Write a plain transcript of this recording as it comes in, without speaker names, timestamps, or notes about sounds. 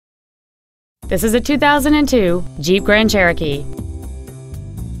This is a 2002 Jeep Grand Cherokee.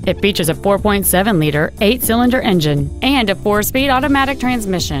 It features a 4.7-liter 8-cylinder engine and a 4-speed automatic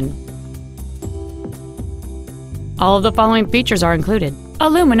transmission. All of the following features are included: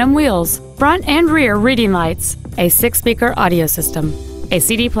 aluminum wheels, front and rear reading lights, a 6-speaker audio system, a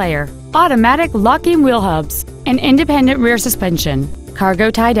CD player, automatic locking wheel hubs, an independent rear suspension,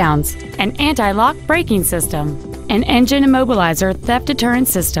 cargo tie-downs, an anti-lock braking system, an engine immobilizer theft deterrent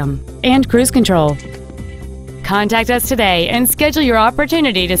system, and cruise control. Contact us today and schedule your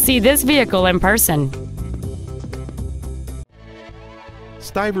opportunity to see this vehicle in person.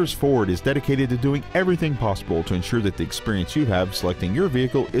 Stivers Ford is dedicated to doing everything possible to ensure that the experience you have selecting your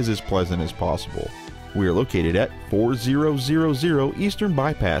vehicle is as pleasant as possible. We are located at 4000 Eastern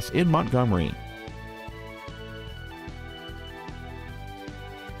Bypass in Montgomery.